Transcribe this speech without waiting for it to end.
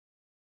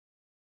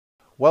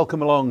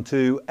Welcome along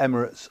to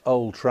Emirates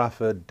Old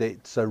Trafford.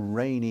 It's a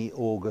rainy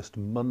August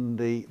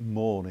Monday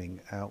morning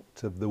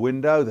out of the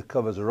window. The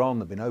covers are on.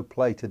 There'll be no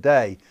play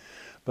today,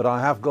 but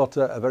I have got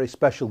a very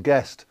special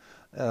guest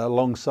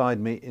alongside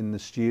me in the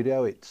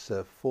studio. It's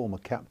a former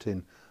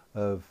captain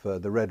of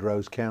the Red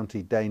Rose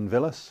County, Dane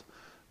Vilas.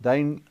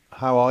 Dane,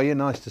 how are you?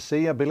 Nice to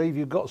see you. I believe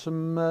you've got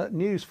some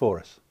news for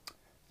us.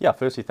 Yeah,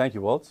 firstly, thank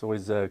you, Walt. It's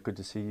always good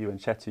to see you and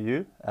chat to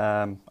you.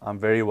 I'm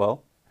very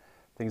well.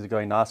 Things are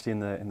going nicely in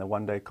the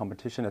one-day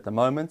competition at the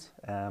moment.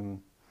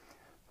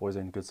 Always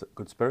in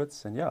good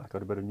spirits, and yeah, I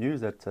got a bit of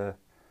news that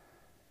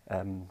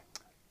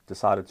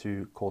decided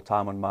to call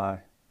time on my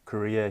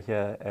career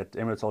here at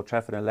Emirates Old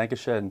Trafford in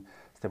Lancashire and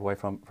step away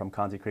from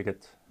county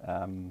cricket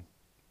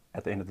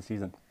at the end of the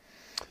season.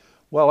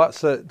 Well,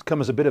 that's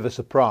come as a bit of a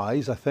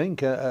surprise, I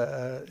think.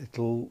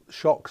 It'll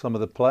shock some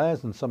of the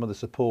players and some of the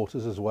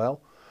supporters as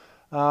well.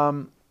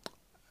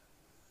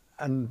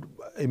 And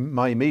in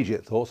my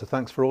immediate thoughts are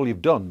thanks for all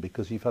you've done,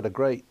 because you've had a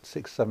great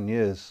 6-7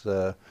 years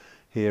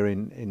here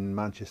in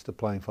Manchester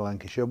playing for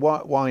Lancashire.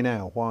 Why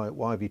now?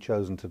 Why have you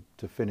chosen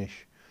to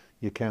finish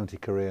your county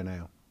career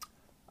now?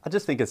 I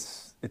just think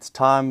it's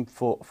time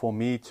for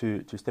me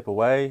to step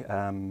away,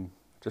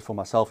 just for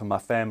myself and my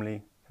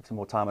family, have some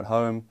more time at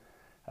home.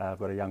 I've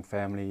got a young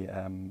family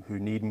who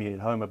need me at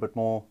home a bit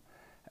more,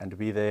 and to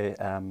be there.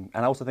 And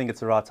I also think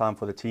it's the right time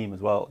for the team as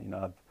well. You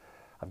know,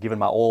 I've given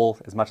my all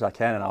as much as I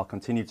can, and I'll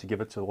continue to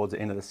give it towards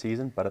the end of the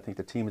season. But I think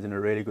the team is in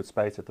a really good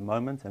space at the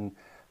moment, and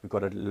we've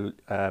got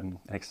an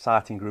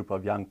exciting group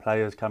of young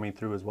players coming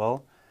through as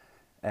well,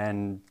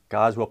 and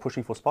guys who are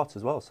pushing for spots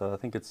as well. So I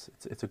think it's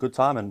a good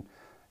time, and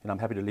I'm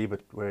happy to leave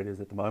it where it is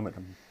at the moment.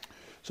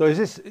 So is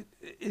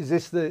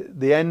this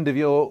the end of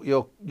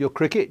your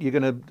cricket? You're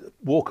going to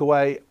walk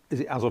away?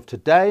 Is it as of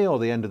today or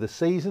the end of the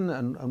season?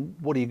 And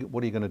what are you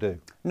going to do?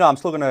 No, I'm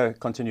still going to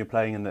continue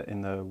playing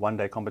in the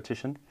one-day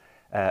competition.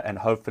 And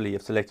hopefully,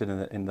 if selected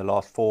in the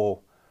last 4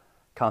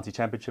 county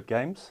championship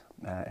games,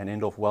 and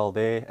end off well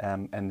there,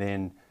 and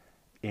then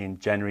in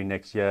January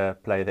next year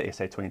play the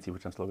SA20,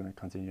 which I'm still going to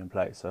continue and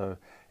play. So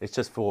it's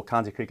just for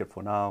county cricket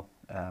for now,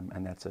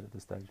 and that's it at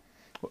this stage.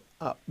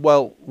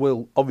 Well,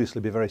 we'll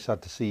obviously be very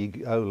sad to see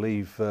you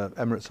leave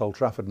Emirates Old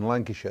Trafford in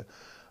Lancashire,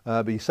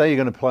 but you say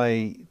you're going to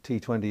play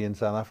T20 in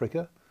South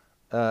Africa.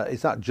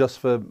 Is that just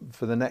for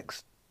the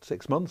next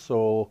 6 months,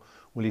 or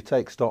will you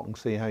take stock and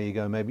see how you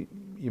go? Maybe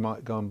you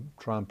might go and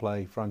try and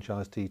play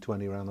franchise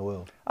T20 around the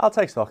world. I'll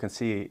take stock and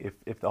see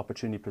if the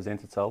opportunity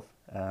presents itself,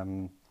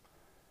 and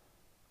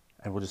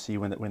we'll just see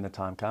when the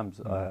time comes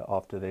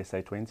after the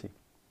SA20.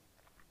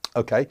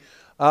 Okay.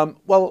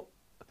 Well,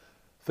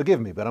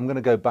 forgive me, but I'm going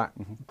to go back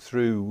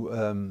through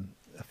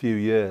a few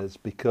years,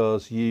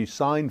 because you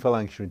signed for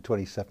Lancashire in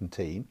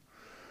 2017.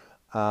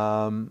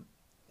 How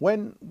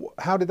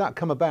did that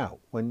come about?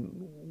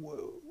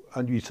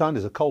 And you signed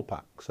as a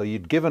Colpack, so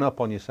you'd given up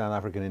on your South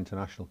African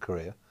international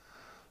career.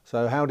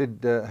 So how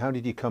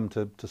did you come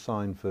to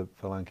sign for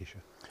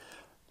Lancashire?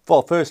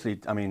 Well,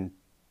 firstly, I mean,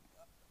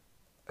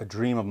 a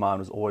dream of mine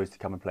was always to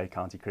come and play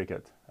county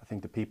cricket. I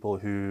think the people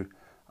who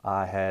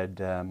I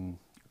had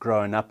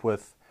grown up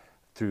with,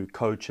 through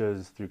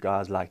coaches, through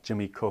guys like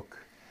Jimmy Cook,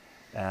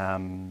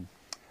 and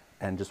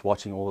just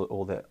watching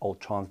all the old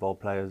Transvaal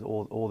players,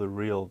 all the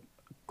real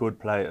good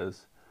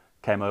players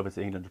came over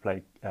to England to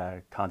play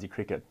county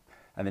cricket.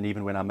 And then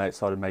even when I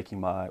started making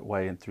my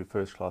way in through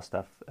first class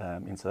stuff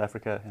in South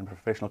Africa in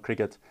professional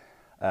cricket,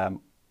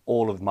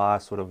 all of my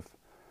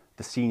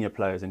the senior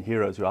players and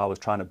heroes who I was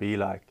trying to be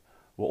like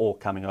were all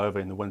coming over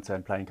in the winter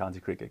and playing county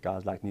cricket.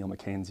 Guys like Neil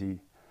McKenzie,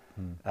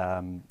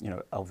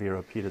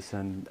 Elvira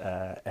Peterson,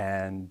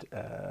 and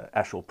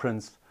Ashwell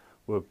Prince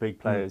were big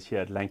players here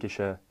at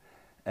Lancashire,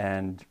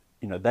 and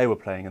they were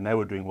playing and they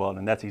were doing well,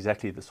 and that's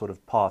exactly the sort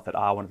of path that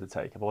I wanted to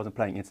take. If I wasn't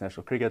playing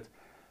international cricket,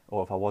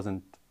 or if I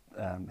wasn't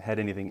had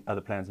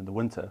other plans in the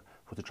winter,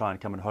 was to try and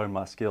come and hone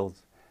my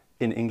skills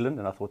in England,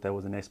 and I thought that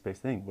was the next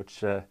best thing, which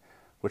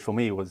for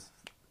me was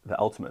the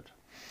ultimate.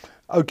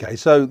 Okay,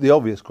 so the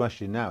obvious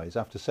question now is,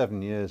 after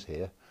 7 years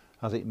here,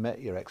 has it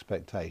met your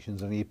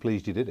expectations, and are you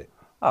pleased you did it?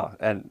 Oh,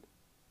 and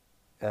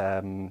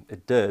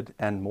it did,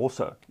 and more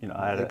so.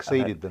 I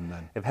exceeded them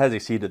then. It has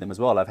exceeded them as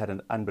well. I've had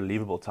an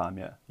unbelievable time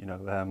here.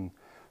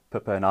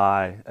 Pippa and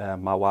I,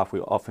 my wife, we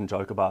often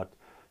joke about,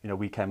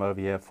 we came over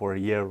here for a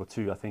year or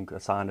two. I think I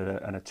signed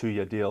a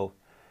 2-year deal,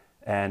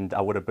 and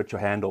I would have bit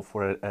your hand off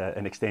for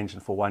an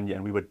extension for 1 year,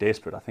 and we were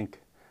desperate. I think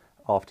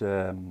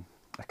after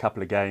a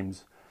couple of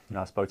games,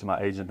 I spoke to my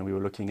agent, and we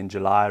were looking in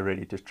July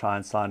already to try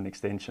and sign an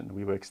extension.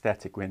 We were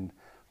ecstatic when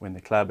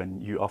the club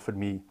and you offered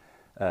me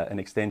an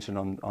extension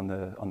on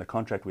the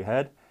contract we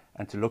had,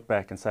 and to look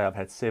back and say I've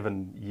had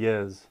 7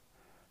 years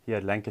here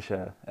at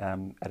Lancashire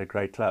at a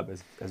great club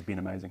has been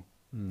amazing.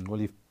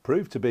 Well, you've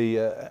proved to be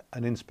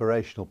an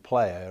inspirational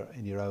player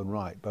in your own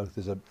right, both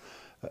as a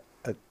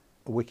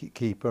wicket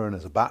keeper and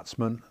as a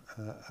batsman,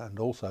 and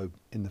also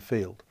in the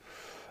field.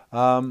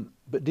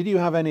 But did you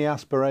have any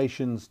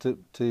aspirations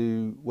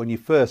to when you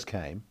first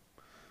came,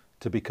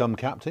 to become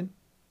captain?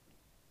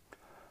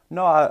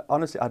 No,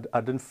 honestly,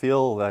 I didn't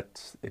feel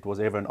that it was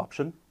ever an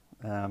option,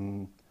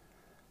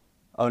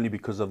 only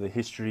because of the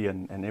history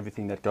and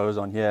everything that goes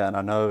on here. And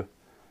I know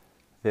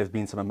there's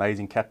been some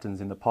amazing captains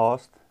in the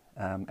past,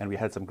 and we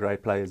had some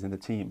great players in the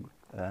team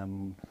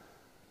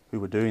who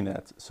were doing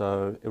that.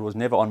 So it was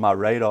never on my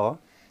radar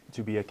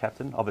to be a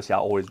captain. Obviously, I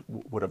always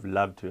would have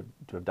loved to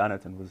have done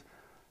it and was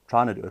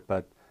trying to do it,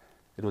 but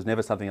it was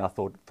never something I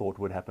thought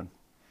would happen.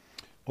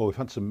 Well, we've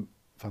had some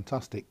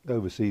fantastic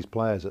overseas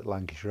players at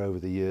Lancashire over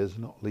the years,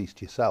 not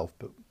least yourself,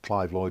 but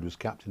Clive Lloyd was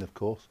captain, of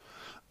course,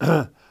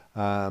 and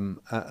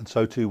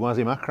so too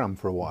Wasim Akram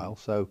for a while.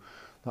 So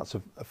that's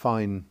a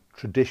fine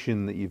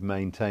tradition that you've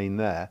maintained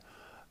there.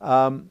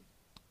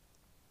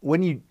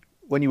 When you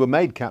were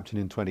made captain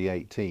in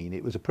 2018,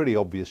 it was a pretty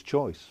obvious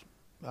choice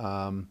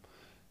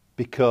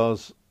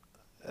because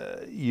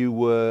you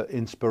were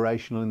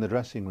inspirational in the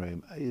dressing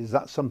room. Is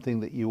that something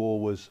that you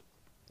always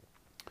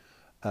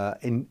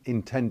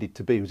intended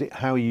to be? Was it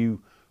how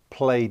you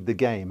played the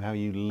game, how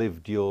you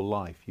lived your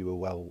life? You were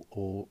well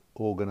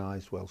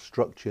organised, well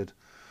structured,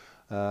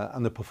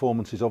 and the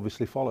performances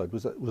obviously followed.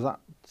 Was that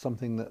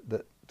something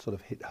that sort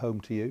of hit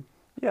home to you?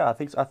 Yeah, I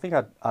think so. I think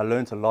I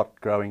learned a lot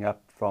growing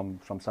up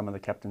from some of the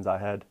captains I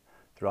had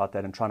throughout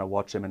that, and trying to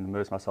watch them and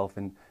immerse myself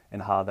in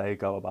how they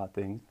go about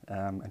things,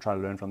 and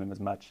trying to learn from them as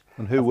much.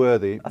 And who were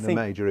the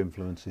major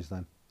influences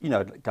then? You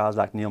know, guys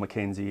like Neil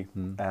McKenzie,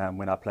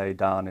 when I played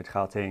down at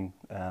Gauteng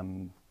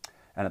and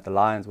at the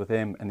Lions with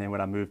him, and then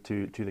when I moved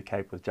to the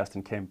Cape with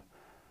Justin Kemp,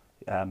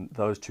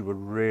 those two were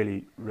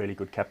really, really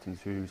good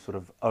captains who sort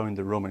of owned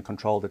the room and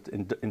controlled it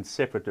in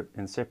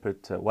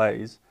separate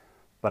ways.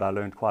 But I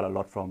learned quite a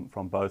lot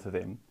from both of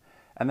them.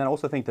 And then I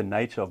also think the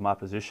nature of my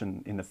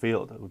position in the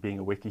field, being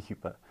a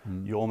wicketkeeper,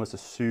 you almost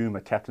assume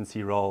a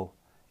captaincy role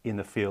in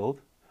the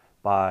field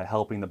by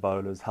helping the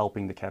bowlers,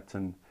 helping the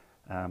captain,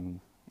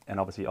 and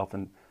obviously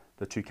often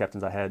the two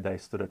captains I had, they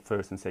stood at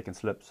first and second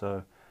slip,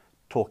 so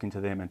talking to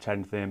them and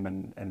chatting to them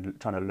and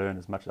trying to learn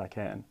as much as I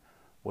can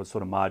was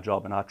sort of my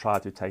job, and I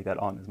tried to take that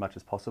on as much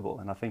as possible,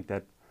 and I think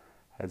that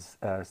has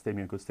steered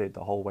me in good stead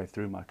the whole way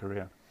through my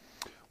career.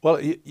 Well,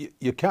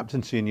 your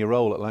captaincy and your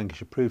role at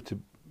Lancashire proved to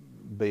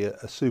be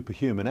a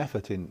superhuman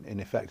effort in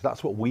effect.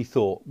 That's what we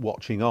thought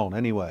watching on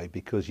anyway,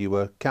 because you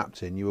were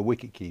captain, you were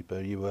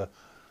wicketkeeper, you were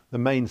the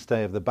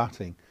mainstay of the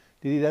batting.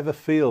 Did it ever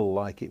feel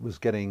like it was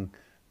getting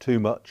too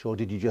much, or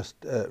did you just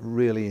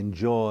really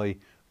enjoy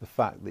the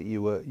fact that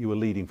you were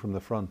leading from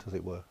the front, as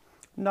it were?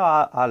 No,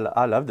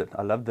 I loved it.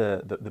 I loved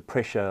the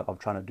pressure of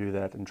trying to do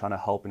that and trying to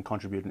help and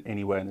contribute in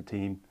any way in the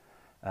team.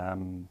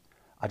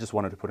 I just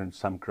wanted to put in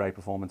some great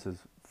performances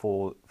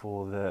for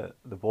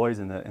the boys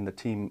in the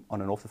team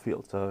on and off the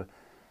field. So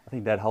I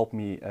think that helped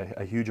me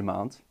a huge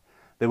amount.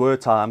 There were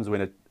times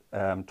when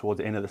towards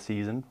the end of the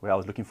season where I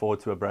was looking forward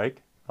to a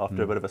break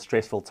after a bit of a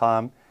stressful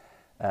time.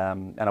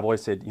 And I've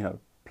always said, you know,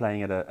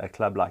 playing at a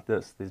club like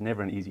this, there's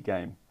never an easy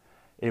game.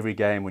 Every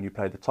game when you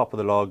play at the top of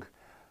the log,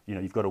 you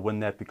know, you've got to win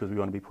that because we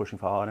want to be pushing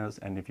for honours.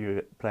 And if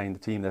you're playing the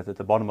team that's at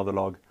the bottom of the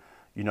log,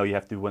 you know you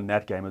have to win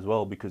that game as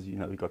well because, you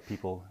know, you've got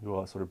people who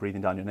are sort of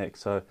breathing down your neck.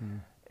 So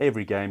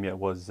every game, yeah,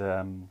 was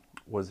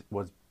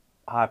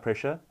high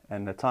pressure,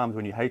 and at times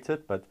when you hate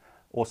it, but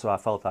also I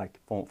felt like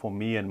for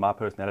me and my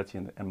personality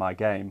and my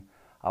game,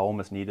 I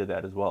almost needed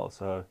that as well.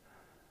 So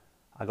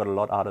I got a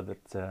lot out of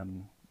it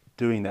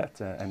doing that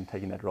and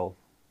taking that role.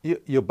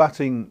 Your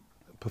batting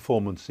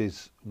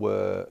performances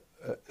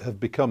have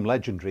become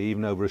legendary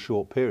even over a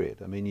short period.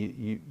 I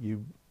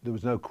mean, there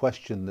was no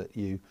question that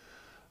you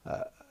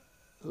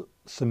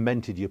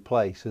cemented your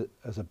place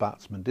as a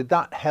batsman. Did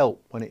that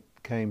help when it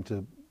came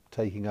to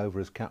taking over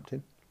as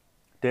captain?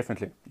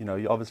 Definitely. You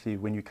know, obviously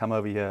when you come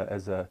over here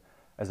as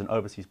an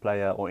overseas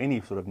player or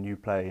any sort of new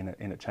player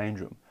in a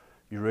change room,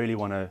 you really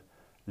want to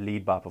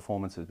lead by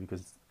performances,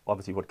 because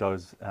obviously what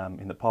goes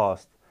in the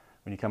past,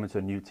 when you come into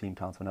a new team,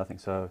 counts for nothing.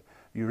 So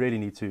you really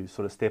need to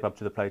sort of step up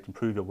to the plate and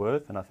prove your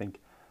worth. And I think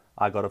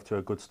I got off to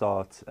a good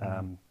start,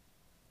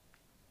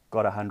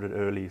 got 100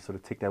 early, sort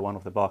of ticked that one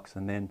off the box,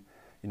 and then,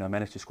 you know,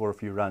 managed to score a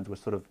few runs, which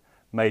sort of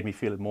made me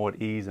feel more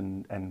at ease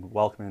and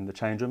welcome in the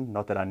change room.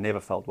 Not that I never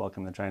felt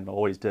welcome in the change room, I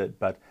always did,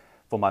 but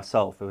for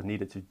myself, it was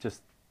needed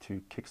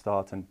to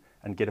kickstart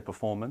and get a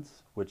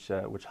performance, which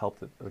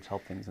helped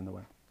things in the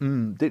way.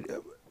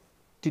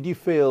 Did you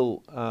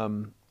feel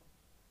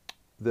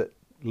that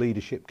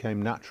leadership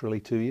came naturally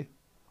to you?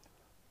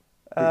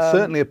 It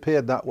certainly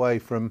appeared that way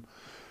from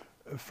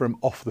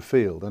off the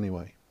field,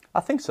 anyway. I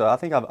think so. I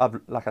think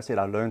I've like I said,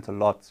 I learned a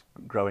lot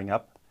growing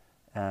up,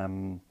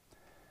 and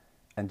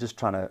just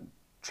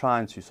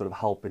trying to sort of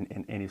help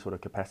in any sort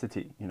of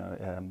capacity. You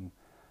know,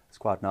 it's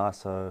quite nice.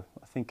 So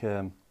I think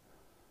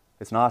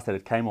it's nice that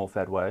it came off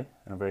that way,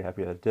 and I'm very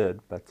happy that it did.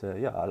 But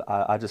yeah,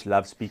 I just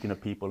love speaking to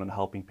people and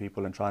helping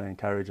people and trying to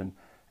encourage and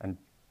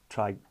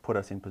try put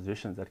us in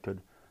positions that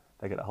could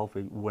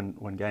hopefully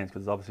win games.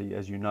 Because obviously,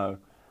 as you know,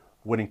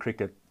 winning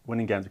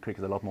games of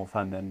cricket is a lot more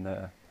fun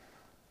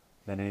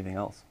than anything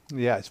else.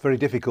 Yeah, it's very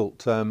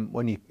difficult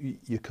when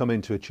you come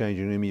into a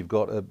changing room. You've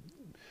got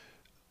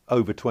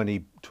over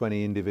 20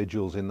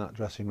 individuals in that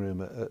dressing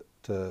room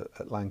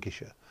at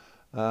Lancashire,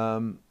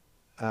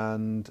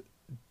 and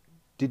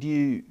did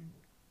you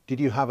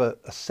have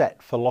a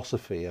set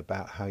philosophy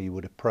about how you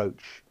would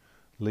approach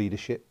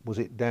leadership? Was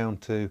it down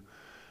to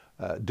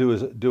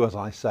do as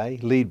I say,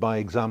 lead by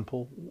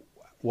example?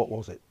 What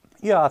was it?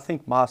 Yeah, I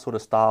think my sort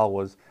of style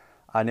was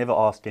I never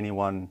asked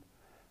anyone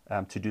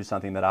to do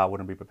something that I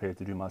wouldn't be prepared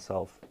to do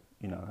myself,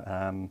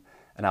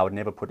 and I would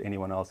never put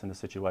anyone else in a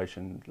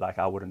situation like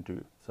I wouldn't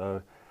do.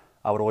 So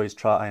I would always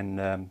try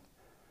and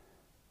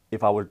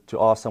if I were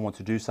to ask someone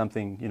to do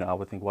something, I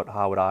would think,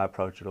 how would I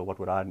approach it, or what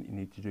would I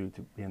need to do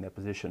to be in that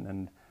position?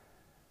 And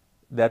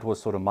that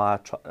was sort of my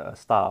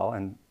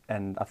style.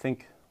 And I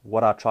think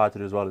what I tried to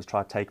do as well is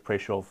try to take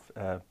pressure off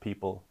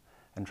people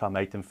and try to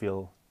make them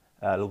feel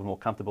a little bit more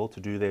comfortable to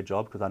do their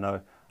job, because I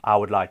know I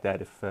would like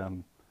that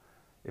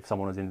if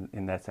someone was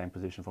in that same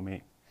position for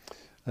me.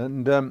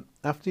 And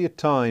after your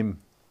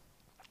time,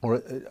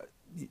 or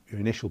your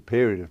initial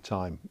period of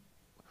time,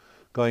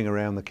 going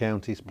around the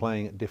counties,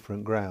 playing at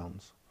different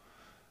grounds,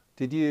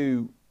 did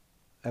you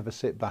ever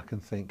sit back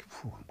and think,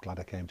 I'm glad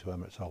I came to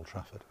Emirates Old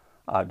Trafford?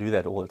 I do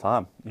that all the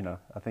time.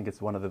 I think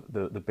it's one of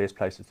the best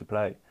places to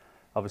play.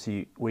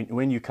 Obviously,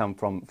 when you come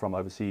from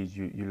overseas,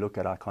 you look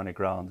at iconic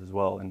grounds as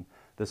well, and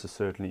this is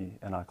certainly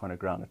an iconic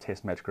ground, a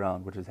test match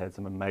ground, which has had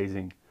some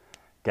amazing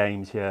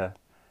games here.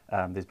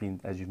 There's been,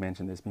 as you've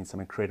mentioned, there's been some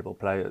incredible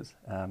players.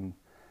 And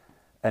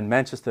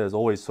Manchester has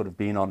always sort of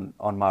been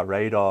on my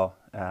radar,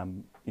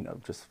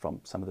 just from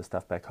some of the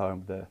stuff back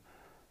home.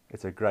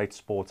 It's a great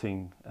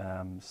sporting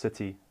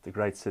city. It's a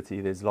great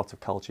city. There's lots of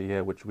culture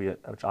here, which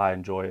I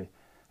enjoy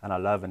and I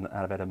love, and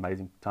I've had an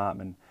amazing time.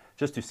 And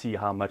just to see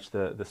how much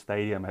the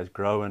stadium has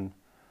grown,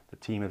 the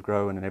team has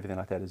grown, and everything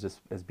like that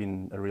has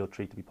been a real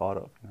treat to be part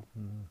of.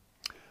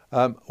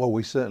 Well,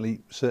 we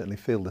certainly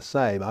feel the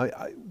same.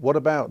 What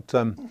about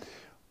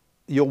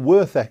your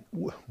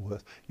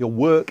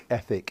work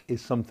ethic?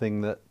 Is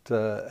something that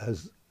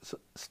has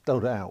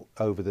stood out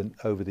over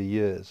the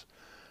years.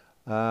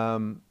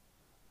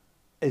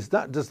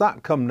 Does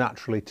that come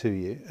naturally to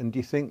you? And do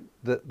you think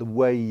that the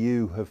way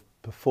you have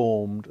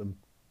performed and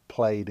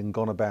played and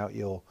gone about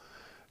your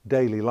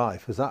daily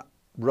life, has that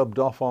rubbed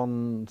off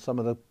on some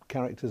of the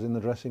characters in the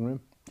dressing room?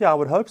 Yeah, I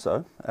would hope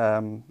so.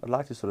 I'd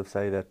like to sort of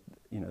say that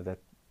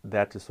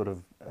that just sort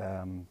of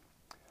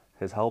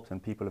has helped,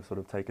 and people have sort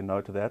of taken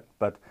note of that.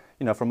 But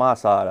from my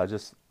side,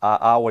 I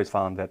always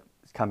found that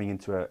coming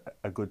into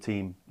a good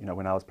team,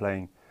 when I was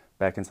playing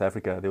back in South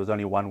Africa, there was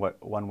only one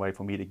way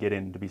for me to get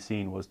in, to be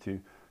seen, was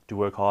to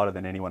work harder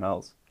than anyone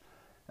else,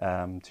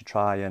 to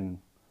try and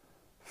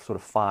sort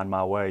of find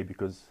my way,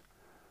 because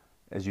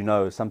as you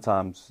know,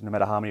 sometimes no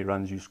matter how many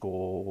runs you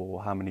score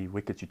or how many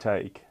wickets you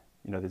take,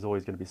 there's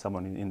always going to be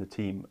someone in the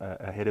team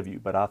ahead of you.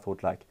 But I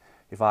thought, like,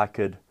 if I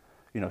could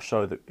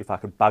show that, if I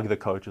could bug the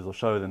coaches or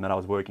show them that I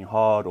was working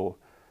hard or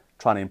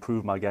trying to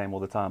improve my game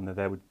all the time, that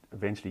they would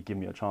eventually give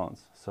me a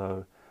chance.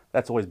 So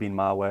that's always been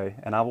my way,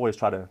 and I've always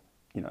tried to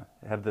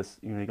have this,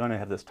 you're going to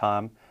have this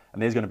time,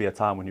 and there's going to be a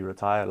time when you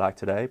retire, like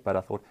today. But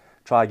I thought,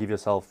 try to give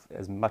yourself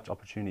as much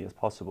opportunity as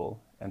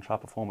possible and try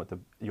to perform at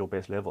your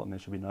best level, and there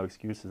should be no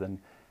excuses, and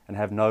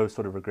have no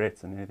sort of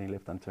regrets and anything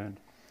left unturned.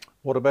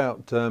 What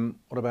about some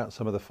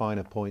of the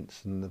finer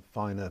points and the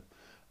finer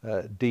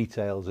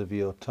details of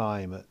your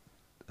time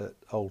at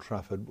Old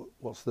Trafford?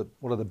 What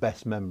are the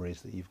best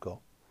memories that you've got?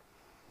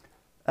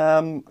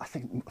 I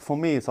think for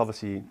me, it's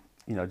obviously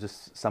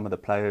just some of the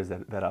players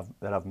that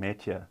I've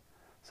met here,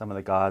 some of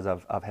the guys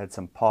I've had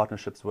some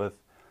partnerships with,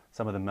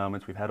 some of the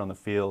moments we've had on the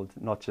field,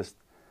 not just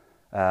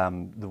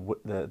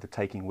the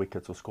taking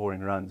wickets or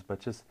scoring runs,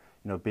 but just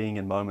being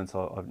in moments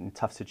of in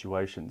tough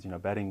situations,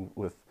 batting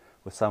with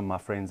some of my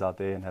friends out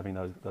there and having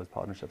those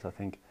partnerships. I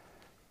think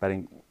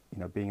batting,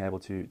 being able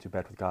to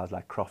bat with guys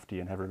like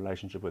Crofty and have a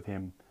relationship with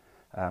him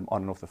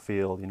on and off the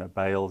field.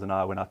 Bales and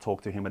I, when I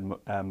talk to him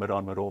at mid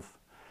on, mid off,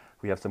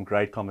 we have some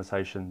great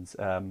conversations,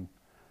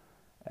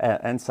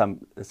 and some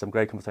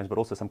great conversations, but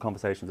also some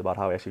conversations about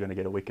how we're actually going to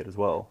get a wicket as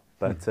well.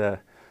 But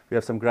we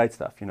have some great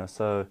stuff,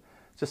 so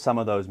just some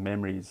of those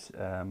memories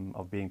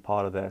of being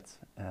part of that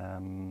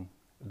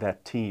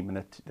team, and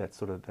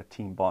that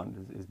team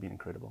bond has been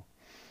incredible.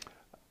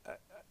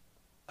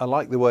 I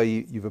like the way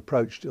you've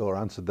approached or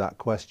answered that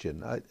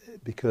question,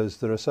 because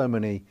there are so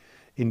many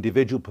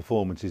individual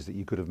performances that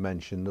you could have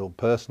mentioned, or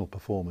personal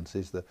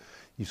performances. That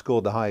you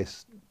scored the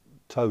highest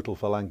total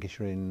for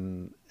Lancashire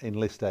in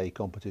List A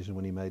competition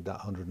when he made that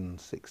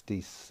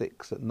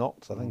 166 at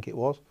Notts, I think it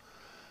was,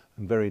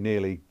 and very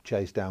nearly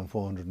chased down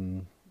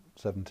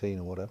 417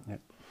 or whatever.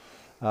 Yep.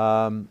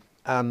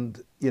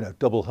 And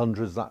double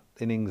hundreds, that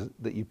innings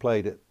that you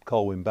played at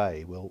Colwyn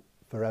Bay will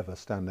forever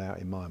stand out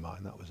in my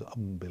mind. That was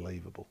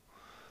unbelievable.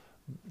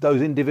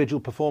 Those individual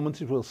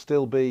performances will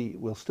still be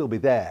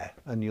there,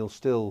 and you'll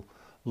still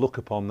look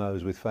upon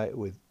those with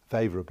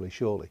favourably,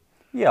 surely.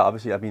 Yeah,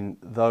 obviously. I mean,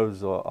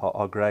 those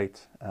are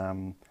great,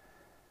 and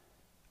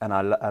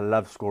I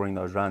love scoring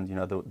those runs.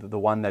 The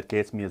one that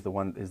gets me is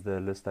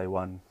the List A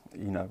one.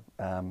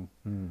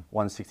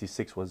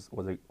 166 was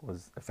a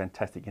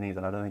fantastic innings,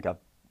 and I don't think I've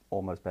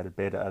almost batted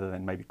better, other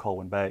than maybe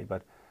Colwyn Bay.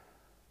 But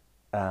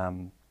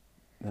the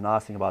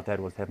nice thing about that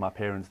was to have my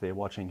parents there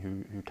watching,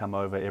 who come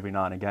over every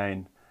now and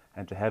again,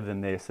 and to have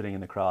them there sitting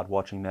in the crowd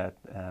watching that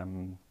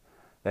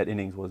that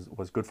innings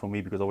was good for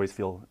me, because I always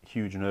feel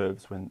huge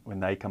nerves when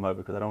they come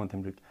over, because I don't want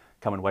them to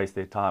come and waste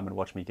their time and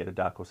watch me get a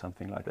duck or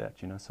something like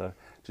that, you know. So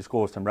to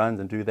score some runs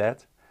and do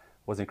that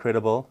was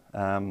incredible.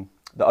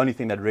 The only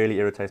thing that really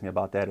irritates me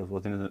about that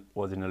was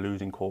in a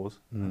losing cause,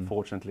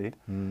 unfortunately.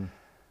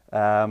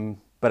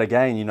 But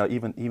again, you know,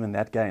 even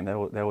that game,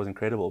 that was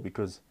incredible,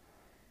 because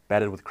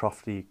batted with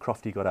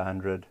Crofty got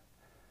 100,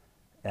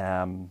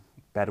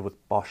 batted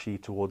with Boshi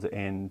towards the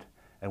end,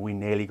 and we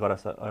nearly got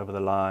us over the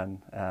line.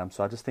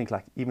 So I just think,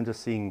 like, even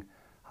just seeing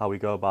how we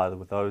go about it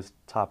with those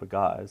type of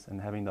guys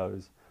and having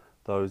those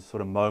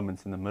sort of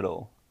moments in the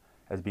middle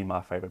has been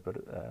my favourite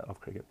bit of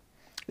cricket.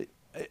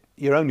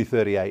 You're only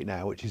 38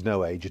 now, which is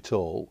no age at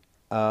all.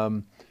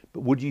 But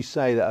would you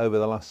say that over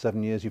the last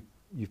 7 years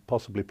you've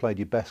possibly played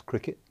your best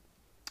cricket?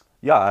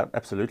 Yeah,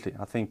 absolutely.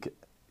 I think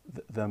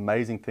the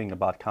amazing thing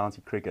about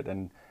county cricket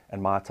and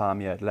my time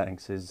here at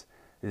Lancs is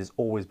there's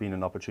always been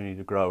an opportunity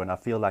to grow, and I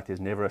feel like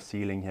there's never a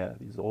ceiling here.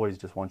 There's always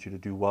just want you to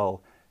do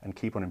well and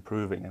keep on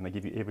improving, and they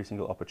give you every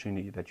single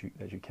opportunity that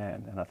you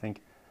can. And I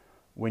think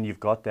when you've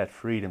got that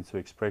freedom to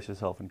express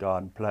yourself and go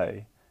out and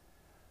play,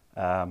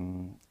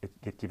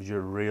 it gives you a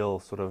real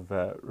sort of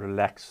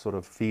relaxed sort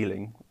of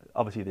feeling.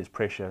 Obviously there's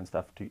pressure and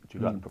stuff to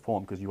go out and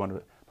perform, because you want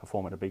to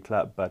perform at a big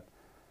club, but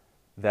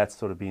that's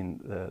sort of been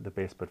the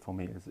best bit for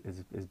me.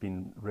 Has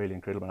been really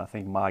incredible, and I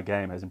think my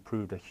game has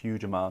improved a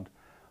huge amount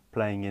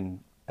playing in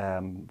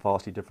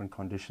vastly different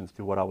conditions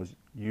to what I was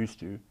used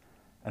to,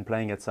 and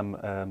playing at some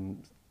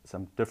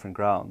different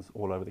grounds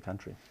all over the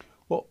country.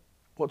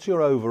 What's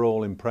your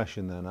overall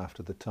impression then,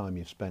 after the time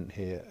you've spent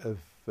here, of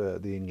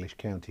the English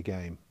county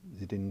game?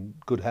 Is it in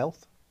good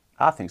health?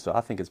 I think so.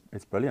 I think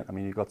it's brilliant. I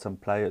mean, you've got some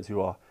players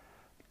who are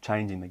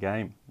changing the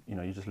game. You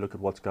know, you just look at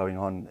what's going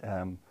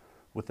on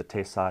with the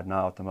Test side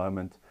now at the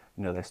moment.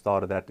 You know, they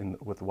started that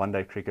with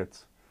one-day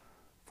cricket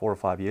 4 or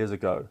 5 years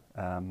ago.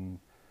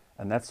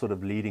 And that's sort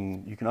of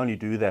leading. You can only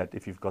do that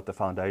if you've got the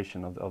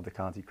foundation of the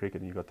county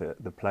cricket, and you've got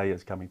the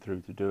players coming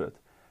through to do it.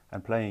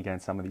 And playing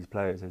against some of these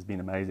players has been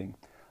amazing.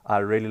 I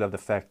really love the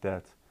fact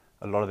that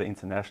a lot of the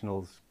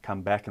internationals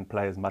come back and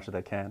play as much as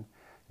they can.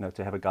 You know,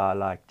 to have a guy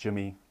like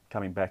Jimmy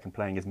coming back and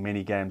playing as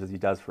many games as he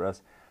does for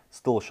us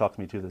still shocks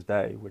me to this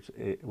day, which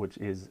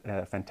is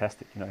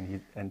fantastic. You know,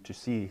 and to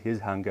see his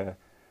hunger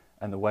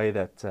and the way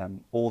that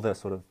all the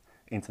sort of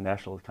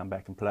internationals come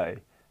back and play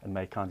and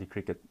make county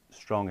cricket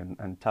strong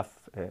and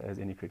tough as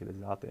any cricket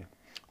is out there.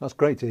 That's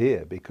great to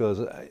hear, because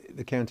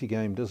the county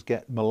game does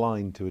get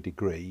maligned to a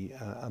degree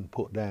and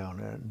put down.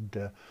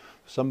 And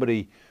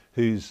somebody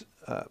who's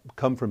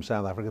come from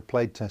South Africa,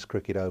 played Test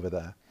cricket over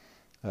there,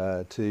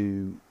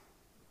 to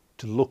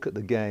look at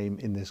the game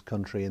in this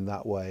country in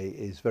that way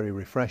is very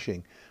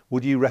refreshing.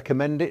 Would you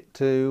recommend it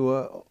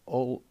to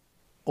all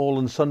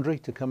and sundry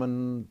to come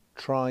and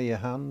try your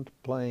hand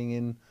playing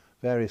in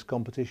various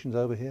competitions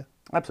over here?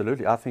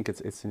 Absolutely. I think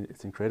it's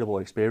incredible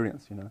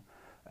experience, you know.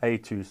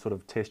 To sort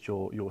of test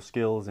your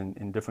skills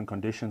in different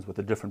conditions with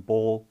a different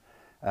ball.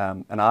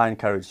 And I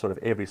encourage sort of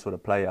every sort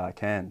of player I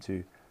can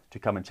to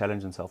come and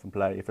challenge himself and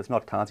play. If it's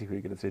not county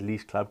cricket, it's at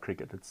least club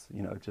cricket. It's,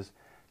 you know, just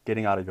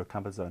getting out of your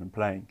comfort zone and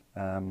playing.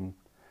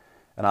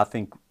 And I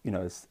think, you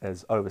know,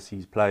 as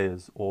overseas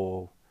players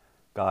or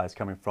guys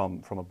coming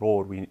from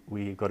abroad,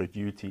 we got a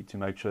duty to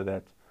make sure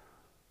that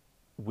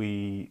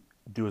we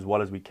do as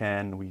well as we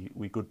can.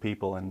 We good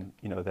people, and,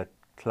 you know, that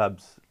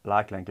clubs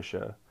like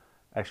Lancashire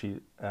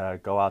actually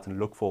go out and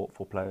look for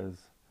players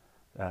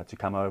to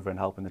come over and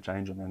help in the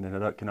change room, and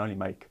then it can only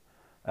make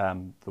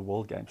the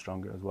world game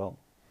stronger as well.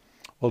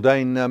 Well,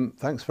 Dane,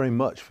 thanks very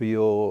much for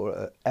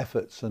your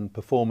efforts and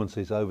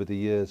performances over the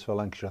years for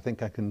Lancashire. I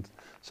think I can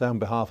say on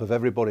behalf of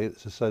everybody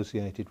that's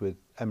associated with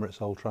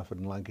Emirates, Old Trafford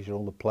and Lancashire,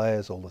 all the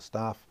players, all the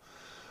staff,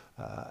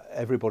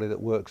 everybody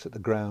that works at the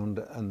ground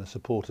and the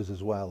supporters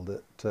as well,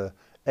 that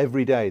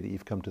every day that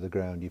you've come to the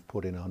ground you've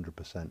put in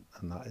 100%,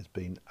 and that has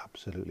been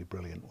absolutely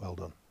brilliant. Well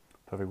done.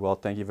 Perfect. Well,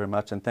 thank you very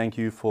much, and thank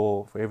you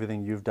for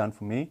everything you've done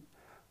for me.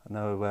 I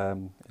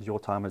know as your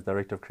time as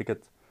Director of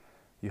Cricket,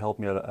 you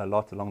helped me a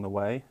lot along the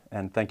way,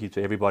 and thank you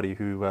to everybody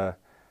who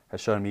has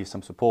shown me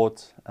some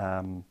support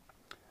and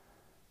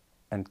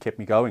kept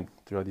me going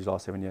throughout these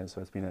last 7 years.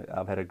 So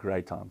I've had a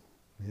great time.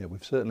 Yeah,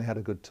 we've certainly had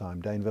a good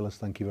time. Dane Vilas,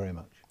 thank you very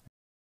much.